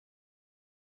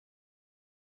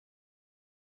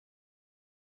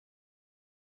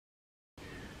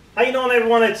How you doing,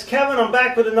 everyone? It's Kevin. I'm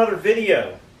back with another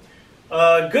video.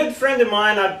 A good friend of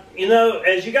mine,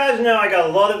 as you guys know, I got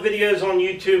a lot of videos on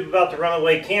YouTube about the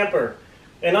Runaway camper.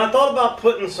 And I thought about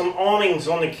putting some awnings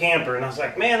on the camper. And I was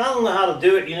like, man, I don't know how to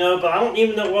do it, but I don't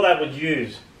even know what I would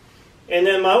use. And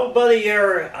then my old buddy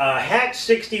here,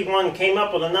 Hack61, came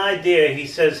up with an idea. He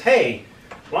says, hey,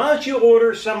 why don't you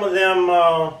order some of them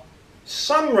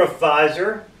sunroof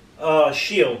visor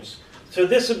shields? So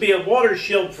this would be a water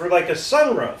shield for like a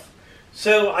sunroof.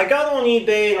 So I got on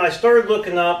eBay and I started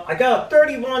looking up. I got a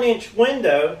 31-inch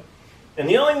window, and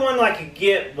the only one I could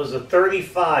get was a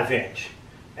 35-inch.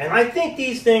 And I think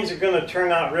these things are going to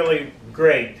turn out really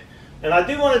great. And I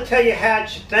do want to tell you,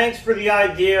 Hatch, thanks for the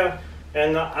idea.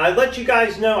 And I let you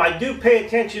guys know I do pay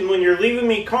attention when you're leaving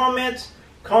me comments.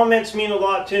 Comments mean a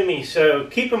lot to me, so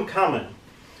keep them coming.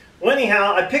 Well,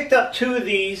 anyhow, I picked up 2 of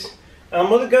these. I'm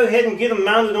going to go ahead and get them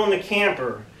mounted on the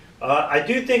camper. I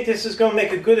do think this is going to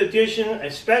make a good addition,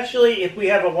 especially if we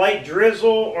have a light drizzle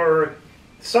or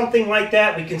something like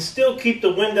that. We can still keep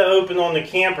the window open on the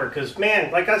camper because, man,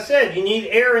 like I said, you need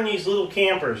air in these little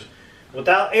campers.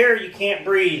 Without air, you can't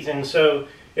breathe. And so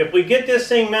if we get this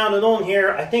thing mounted on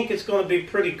here, I think it's going to be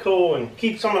pretty cool and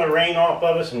keep some of the rain off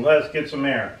of us and let us get some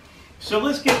air. So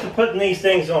let's get to putting these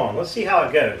things on. Let's see how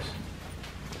it goes.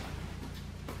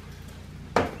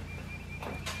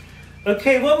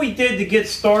 Okay, what we did to get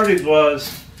started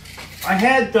was I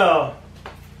had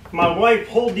my wife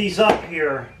hold these up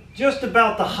here just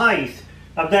about the height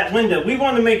of that window. We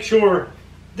want to make sure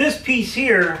this piece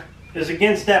here is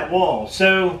against that wall.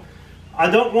 So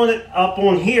I don't want it up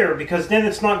on here because then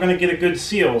it's not going to get a good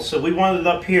seal. So we want it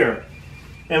up here.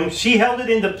 And she held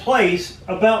it into place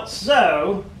about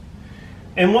so.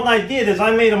 And what I did is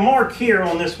I made a mark here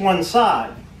on this one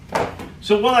side.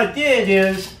 So what I did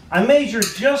is I measured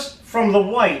just from the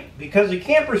white, because the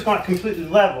camper's not completely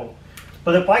level.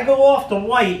 But if I go off the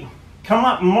white, come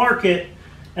up and mark it,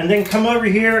 and then come over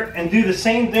here and do the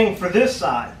same thing for this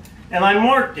side. And I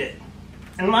marked it.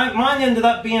 And mine ended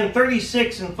up being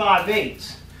 36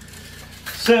 5/8.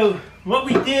 So what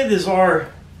we did is our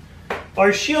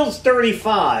shield's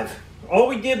 35. All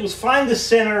we did was find the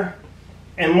center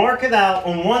and mark it out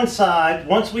on one side.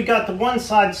 Once we got the one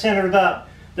side centered up,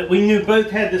 that we knew both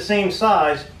had the same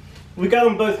size, we got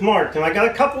them both marked. And I got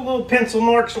a couple little pencil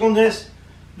marks on this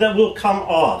that will come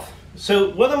off.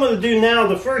 So what I'm going to do now,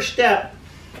 the first step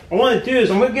I want to do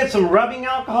is I'm going to get some rubbing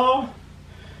alcohol.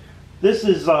 This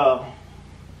is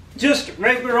just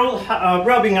regular old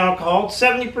rubbing alcohol,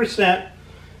 70%.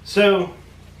 So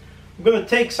I'm going to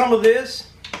take some of this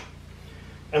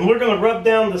and we're going to rub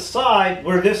down the side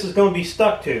where this is going to be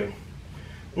stuck to.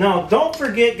 Now don't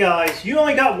forget, guys, you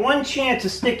only got one chance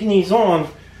of sticking these on,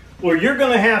 or you're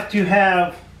going to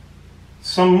have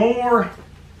some more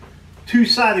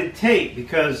two-sided tape,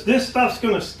 because this stuff's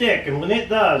going to stick, and when it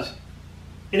does,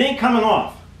 it ain't coming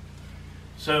off.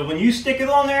 So when you stick it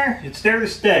on there, it's there to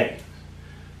stay.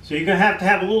 So you're going to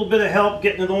have a little bit of help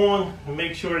getting it on and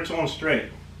make sure it's on straight.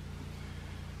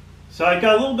 So I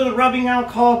got a little bit of rubbing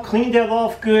alcohol, cleaned that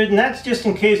off good, and that's just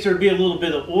in case there'd be a little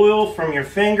bit of oil from your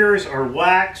fingers or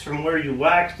wax from where you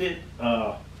waxed it.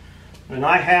 And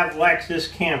I have waxed this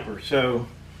camper, so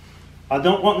I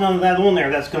don't want none of that on there.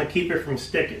 That's going to keep it from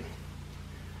sticking.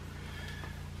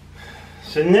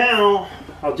 So now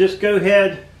I'll just go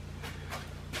ahead,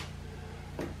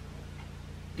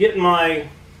 get my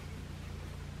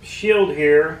shield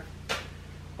here.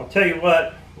 I'll tell you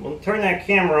what, we'll turn that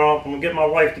camera off and we'll get my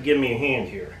wife to give me a hand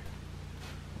here.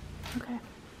 Okay.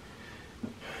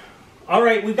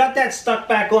 Alright, we got that stuck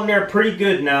back on there pretty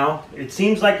good now. It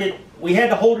seems like we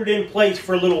had to hold it in place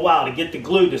for a little while to get the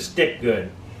glue to stick good.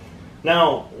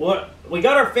 Now, we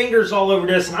got our fingers all over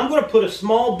this, and I'm going to put a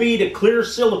small bead of clear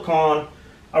silicone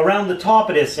around the top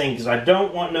of this thing because I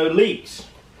don't want no leaks.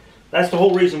 That's the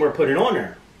whole reason we're putting it on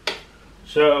there.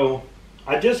 So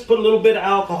I just put a little bit of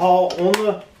alcohol on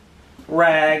the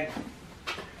rag,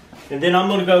 and then I'm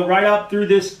going to go right up through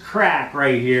this crack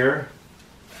right here,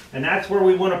 and that's where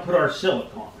we want to put our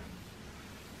silicone.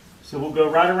 So we'll go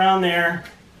right around there.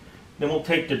 Then we'll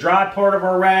take the dry part of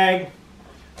our rag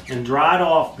and dry it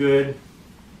off good.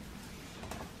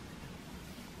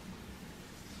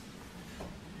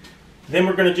 Then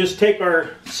we're going to just take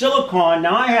our silicone.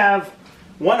 Now I have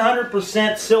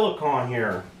 100% silicone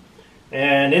here,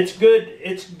 and it's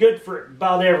good for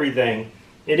about everything.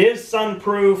 It is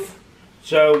sunproof,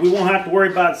 so we won't have to worry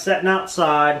about it setting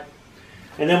outside.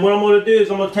 And then what I'm going to do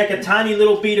is I'm going to take a tiny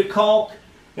little bead of caulk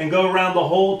and go around the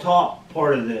whole top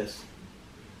part of this.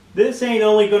 This ain't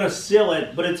only going to seal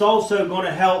it, but it's also going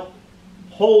to help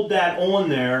hold that on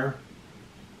there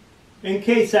In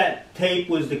case that tape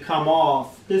was to come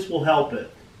off, this will help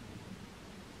it.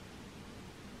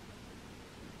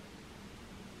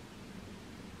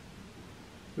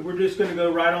 So we're just going to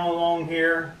go right on along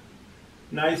here.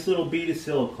 Nice little bead of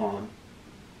silicone.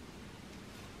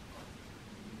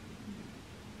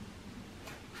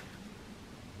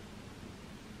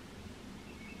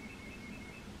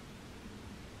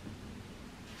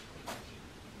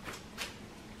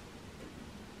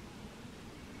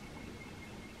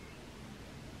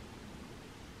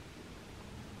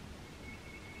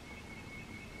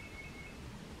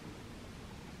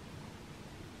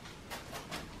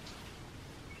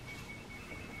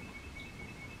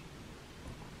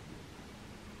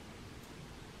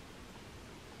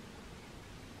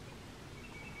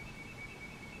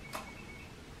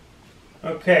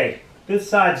 Okay, this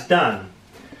side's done.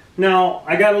 Now,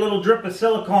 I got a little drip of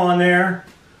silicone there.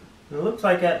 It looks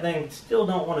like that thing still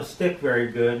don't want to stick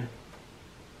very good.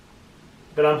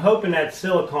 But I'm hoping that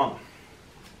silicone...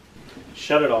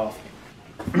 Shut it off.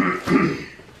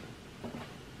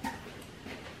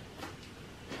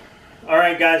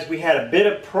 Alright guys, we had a bit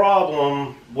of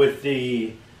problem with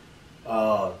the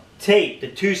tape. The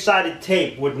two-sided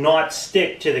tape would not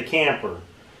stick to the camper.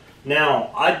 Now,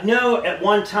 I know at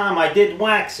one time I did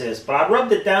wax this, but I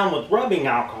rubbed it down with rubbing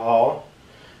alcohol.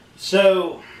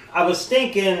 So, I was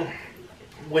thinking,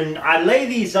 when I lay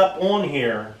these up on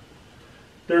here,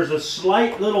 there's a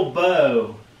slight little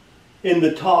bow in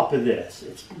the top of this.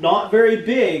 It's not very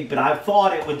big, but I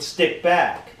thought it would stick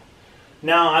back.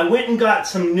 Now, I went and got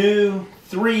some new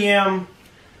 3M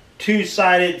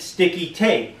two-sided sticky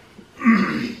tape.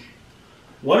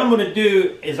 What I'm going to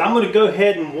do is I'm going to go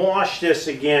ahead and wash this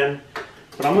again,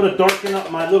 but I'm going to darken up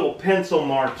my little pencil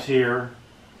marks here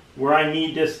where I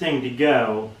need this thing to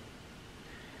go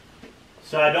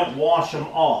so I don't wash them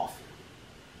off.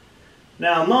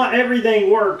 Now, not everything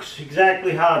works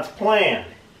exactly how it's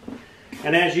planned,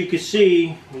 and as you can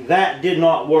see, that did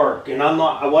not work, and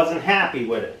I wasn't happy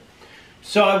with it.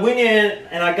 So I went in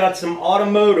and I got some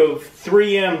automotive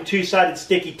 3M two-sided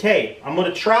sticky tape. I'm going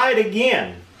to try it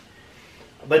again.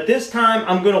 But this time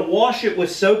I'm going to wash it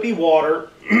with soapy water.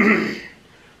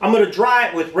 I'm going to dry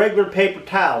it with regular paper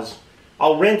towels.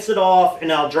 I'll rinse it off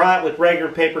and I'll dry it with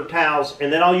regular paper towels,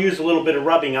 and then I'll use a little bit of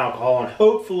rubbing alcohol, and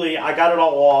hopefully I got it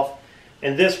all off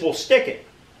and this will stick it.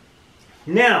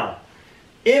 Now,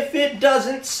 if it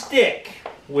doesn't stick,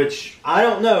 which I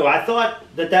don't know, I thought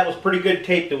that was pretty good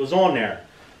tape that was on there.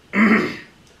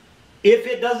 If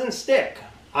it doesn't stick,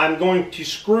 I'm going to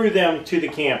screw them to the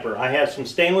camper. I have some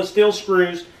stainless steel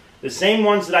screws, the same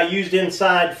ones that I used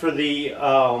inside for the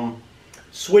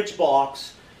switch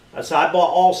box. So I bought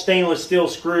all stainless steel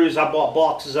screws. I bought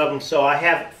boxes of them, so I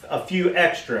have a few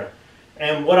extra.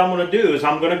 And what I'm going to do is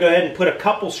I'm going to go ahead and put a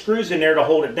couple screws in there to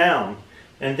hold it down.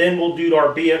 And then we'll do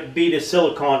our bead of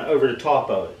silicone over the top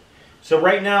of it. So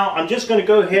right now, I'm just going to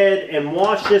go ahead and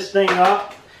wash this thing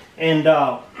up. And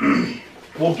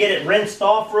we'll get it rinsed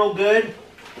off real good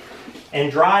and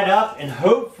dried up, and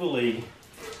hopefully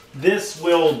this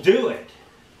will do it,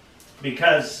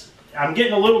 because I'm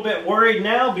getting a little bit worried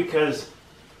now because,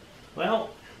 well,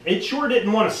 it sure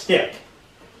didn't want to stick.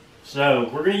 So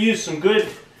we're going to use some good,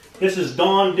 this is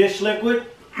Dawn dish liquid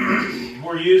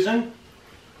we're using,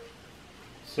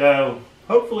 so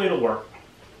hopefully it'll work.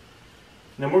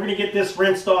 And then we're going to get this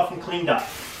rinsed off and cleaned up.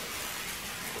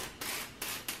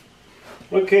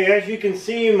 Okay, as you can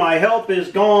see, my help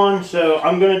is gone, so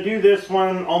I'm going to do this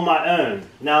one on my own.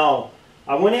 Now,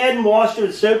 I went ahead and washed it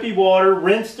with soapy water,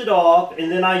 rinsed it off, and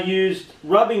then I used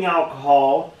rubbing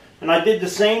alcohol, and I did the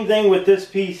same thing with this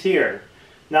piece here.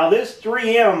 Now, this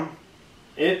 3M,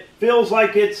 it feels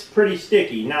like it's pretty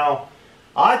sticky. Now,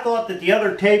 I thought that the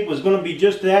other tape was going to be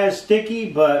just as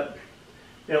sticky, but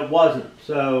it wasn't.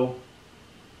 So,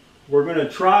 we're going to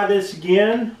try this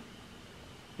again.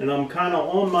 And I'm kind of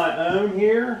on my own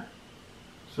here,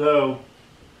 so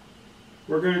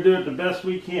we're going to do it the best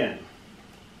we can.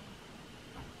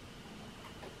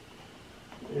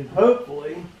 And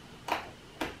hopefully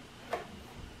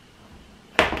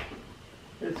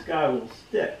this guy will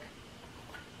stick.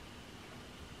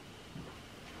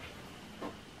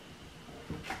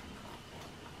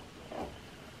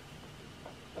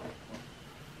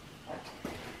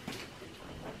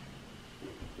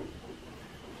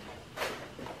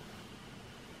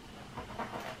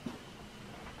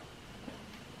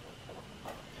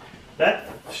 That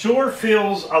sure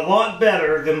feels a lot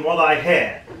better than what I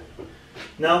had.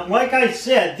 Now, like I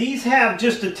said, these have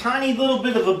just a tiny little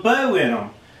bit of a bow in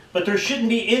them, but there shouldn't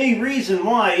be any reason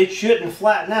why it shouldn't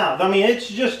flatten out. I mean, it's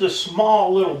just a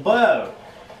small little bow.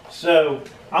 So,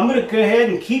 I'm going to go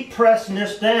ahead and keep pressing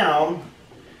this down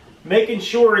making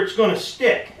sure it's going to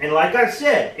stick. And like I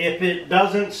said, if it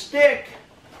doesn't stick,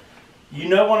 you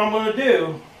know what I'm going to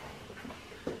do.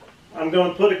 I'm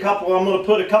going to put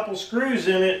a couple screws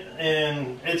in it,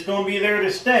 and it's going to be there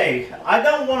to stay. I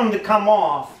don't want them to come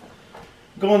off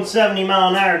going 70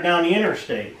 miles an hour down the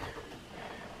interstate.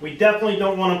 We definitely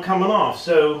don't want them coming off.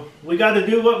 So we got to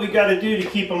do what we got to do to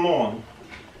keep them on.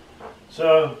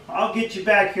 So I'll get you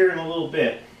back here in a little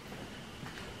bit.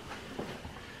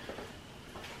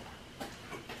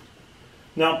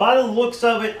 Now, by the looks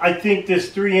of it, I think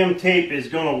this 3M tape is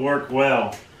going to work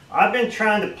well. I've been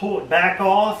trying to pull it back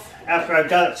off after I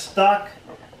got it stuck,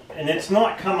 and it's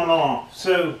not coming off.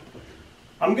 So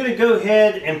I'm going to go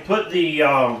ahead and put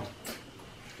the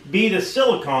bead of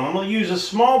silicone. I'm going to use a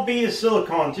small bead of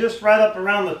silicone just right up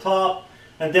around the top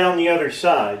and down the other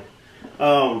side.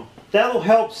 That'll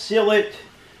help seal it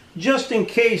just in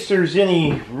case there's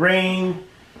any rain.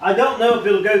 I don't know if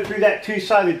it'll go through that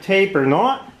two-sided tape or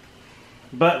not,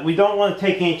 but we don't want to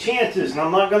take any chances, and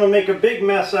I'm not going to make a big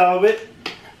mess out of it.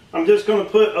 I'm just going to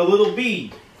put a little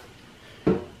bead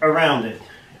around it.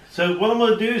 So what I'm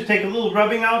going to do is take a little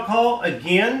rubbing alcohol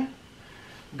again,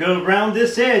 go around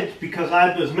this edge because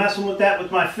I was messing with that with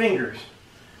my fingers.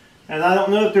 And I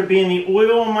don't know if there'd be any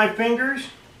oil on my fingers,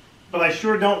 but I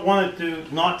sure don't want it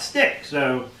to not stick.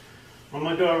 So I'm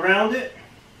going to go around it.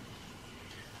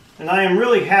 And I am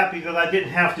really happy that I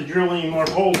didn't have to drill any more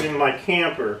holes in my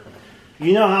camper.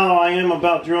 You know how I am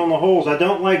about drilling the holes. I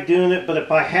don't like doing it, but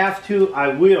if I have to, I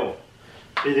will.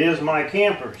 It is my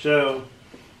camper. So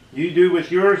you do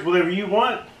with yours whatever you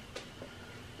want,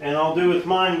 and I'll do with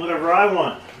mine whatever I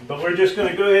want. But we're just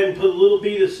going to go ahead and put a little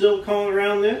bead of silicone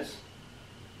around this.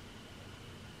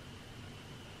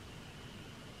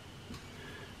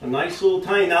 A nice little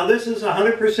tiny. Now this is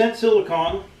 100%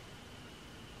 silicone.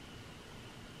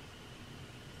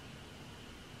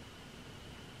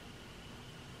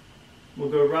 We'll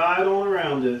go right on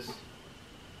around this.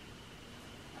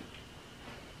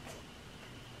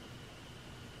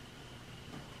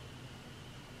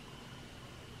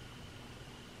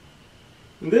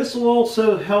 And this will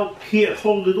also help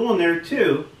hold it on there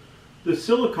too. The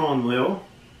silicone will.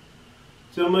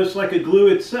 It's almost like a glue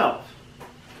itself.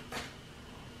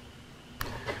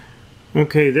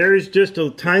 Okay, there's just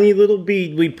a tiny little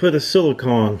bead we put of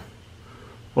silicone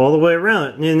all the way around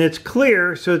it, and it's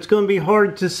clear, so it's going to be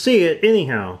hard to see it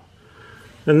anyhow.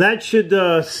 And that should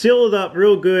seal it up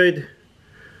real good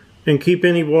and keep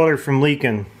any water from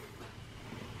leaking.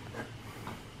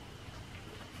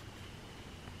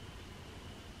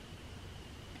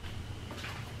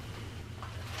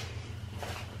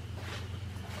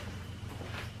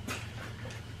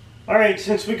 Alright,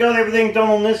 since we got everything done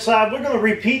on this side, we're going to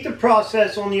repeat the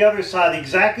process on the other side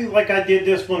exactly like I did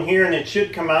this one here, and it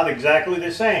should come out exactly the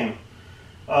same.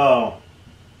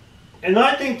 And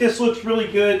I think this looks really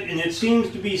good, and it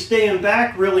seems to be staying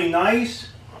back really nice.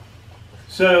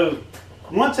 So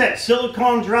once that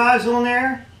silicone dries on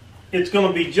there, it's going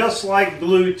to be just like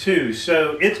glue too,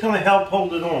 so it's going to help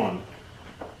hold it on.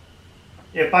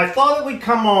 If I thought it would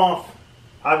come off,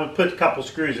 I would put a couple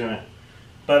screws in it.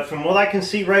 But from what I can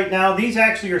see right now, these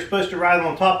actually are supposed to ride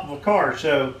on top of a car,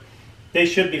 so they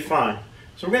should be fine.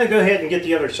 So we're going to go ahead and get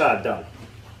the other side done.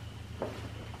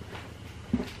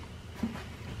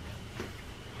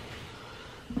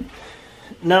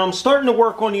 Now I'm starting to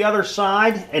work on the other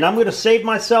side, and I'm going to save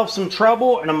myself some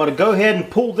trouble, and I'm going to go ahead and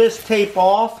pull this tape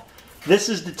off. This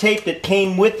is the tape that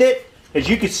came with it. As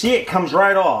you can see, it comes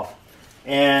right off.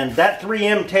 And that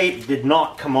 3M tape did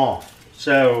not come off.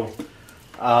 So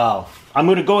I'm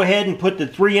going to go ahead and put the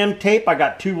 3M tape. I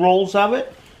got 2 rolls of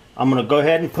it. I'm going to go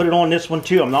ahead and put it on this one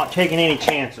too. I'm not taking any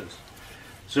chances.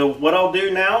 So what I'll do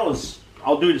now is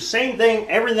I'll do the same thing,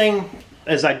 everything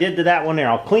as I did to that one there.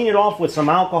 I'll clean it off with some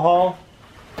alcohol,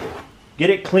 get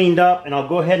it cleaned up, and I'll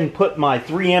go ahead and put my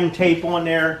 3M tape on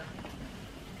there.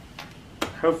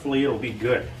 Hopefully it'll be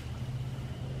good.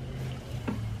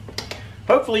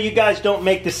 Hopefully you guys don't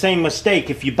make the same mistake.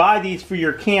 If you buy these for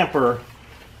your camper,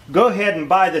 go ahead and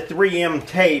buy the 3M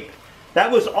tape. That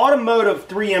was automotive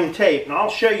 3M tape, and I'll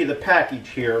show you the package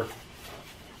here.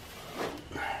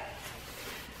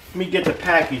 Let me get the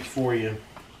package for you.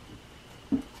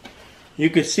 You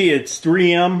can see it's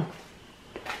 3M.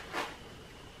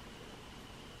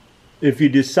 If you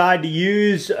decide to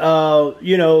use,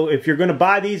 you know, if you're going to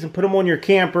buy these and put them on your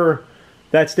camper,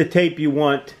 that's the tape you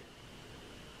want.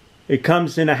 It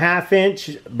comes in a 1/2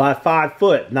 inch by 5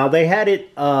 foot. Now they had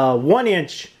it 1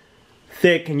 inch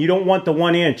thick, and you don't want the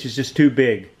 1 inch, it's just too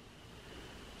big.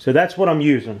 So that's what I'm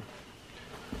using.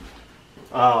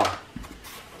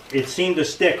 it seemed to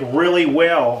stick really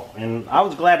well, and I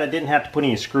was glad I didn't have to put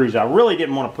any screws. I really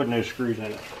didn't want to put no screws in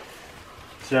it.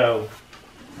 So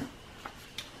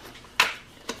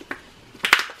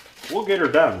we'll get her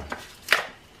done.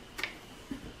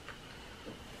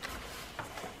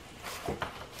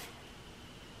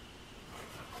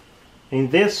 And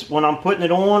this, when I'm putting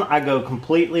it on, I go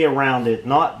completely around it.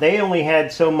 They only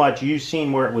had so much. You've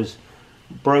seen where it was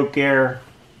broke air,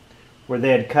 where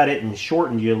they had cut it and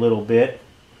shortened you a little bit.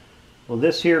 Well,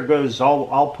 this here goes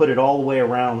I'll put it all the way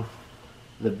around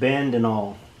the bend and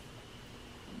all.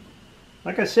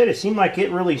 Like I said, it seemed like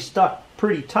it really stuck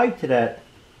pretty tight to that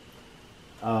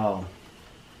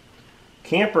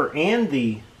camper and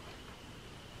the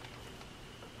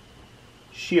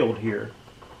shield here.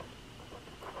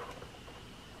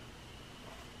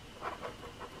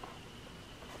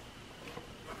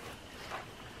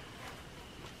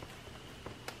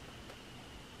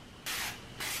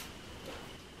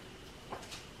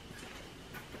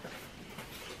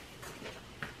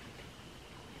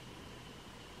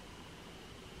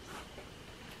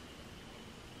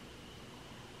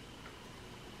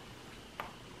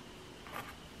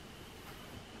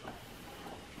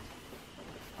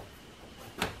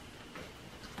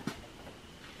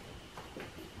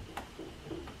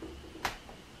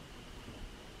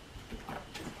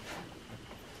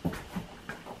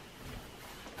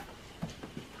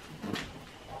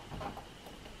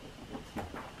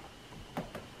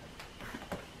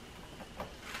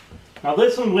 Now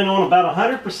this one went on about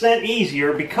 100%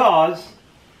 easier because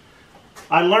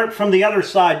I learned from the other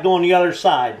side, doing the other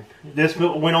side. This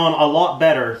went on a lot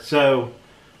better. So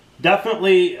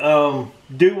definitely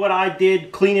do what I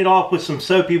did. Clean it off with some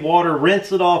soapy water.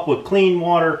 Rinse it off with clean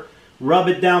water. Rub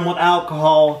it down with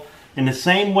alcohol. And the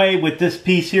same way with this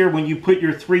piece here when you put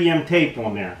your 3M tape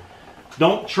on there.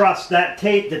 Don't trust that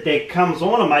tape that comes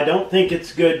on them. I don't think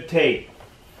it's good tape.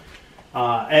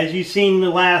 As you seen the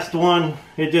last one,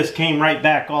 it just came right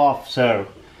back off, so,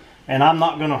 and I'm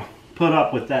not going to put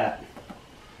up with that.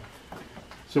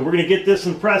 So we're going to get this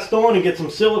one pressed on and get some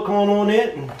silicone on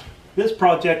it, and this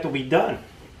project will be done.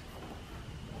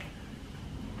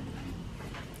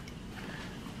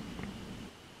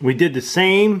 We did the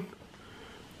same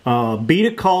bead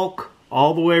of caulk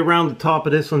all the way around the top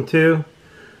of this one too.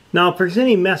 Now if there's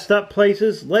any messed up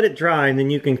places, let it dry and then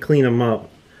you can clean them up.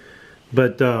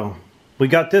 But we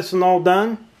got this one all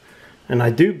done, and I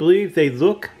do believe they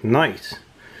look nice.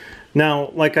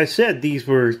 Now, like I said, these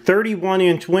were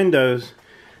 31-inch windows,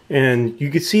 and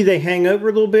you can see they hang over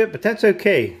a little bit, but that's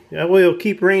okay. That way it'll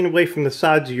keep rain away from the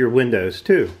sides of your windows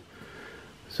too.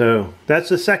 So that's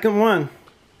the second one.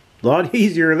 A lot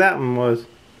easier that one was.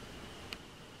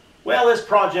 Well, this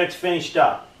project's finished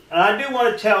up, and I do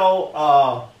want to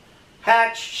tell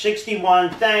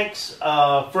Hatch61, thanks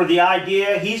for the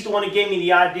idea. He's the one who gave me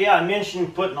the idea. I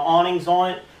mentioned putting awnings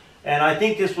on it, and I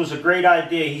think this was a great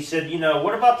idea. He said, you know,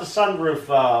 what about the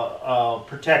sunroof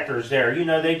protectors there? You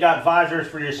know, they got visors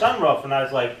for your sunroof, and I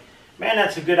was like, man,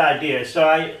 that's a good idea. So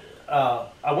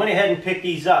I went ahead and picked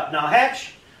these up. Now,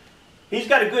 Hatch, he's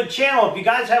got a good channel. If you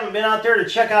guys haven't been out there to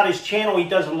check out his channel, he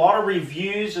does a lot of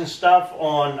reviews and stuff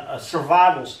on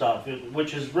survival stuff,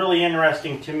 which is really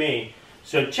interesting to me.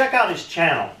 So check out his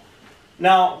channel.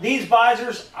 Now these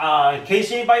visors, in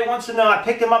case anybody wants to know, I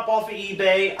picked them up off of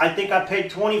eBay. I think I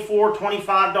paid $24,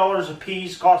 $25 a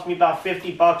piece. Cost me about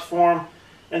 50 bucks for them.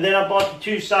 And then I bought the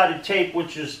two-sided tape,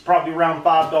 which is probably around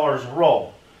 $5 a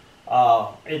roll. I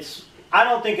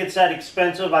don't think it's that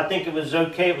expensive. I think it was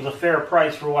okay. It was a fair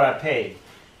price for what I paid.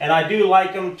 And I do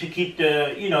like them to keep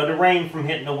the, you know, the rain from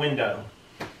hitting the window.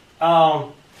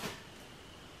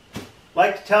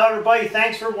 Like to tell everybody,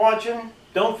 thanks for watching.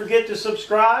 Don't forget to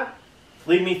subscribe.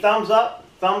 Leave me thumbs up,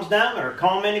 thumbs down, or a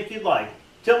comment if you'd like.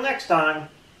 Till next time.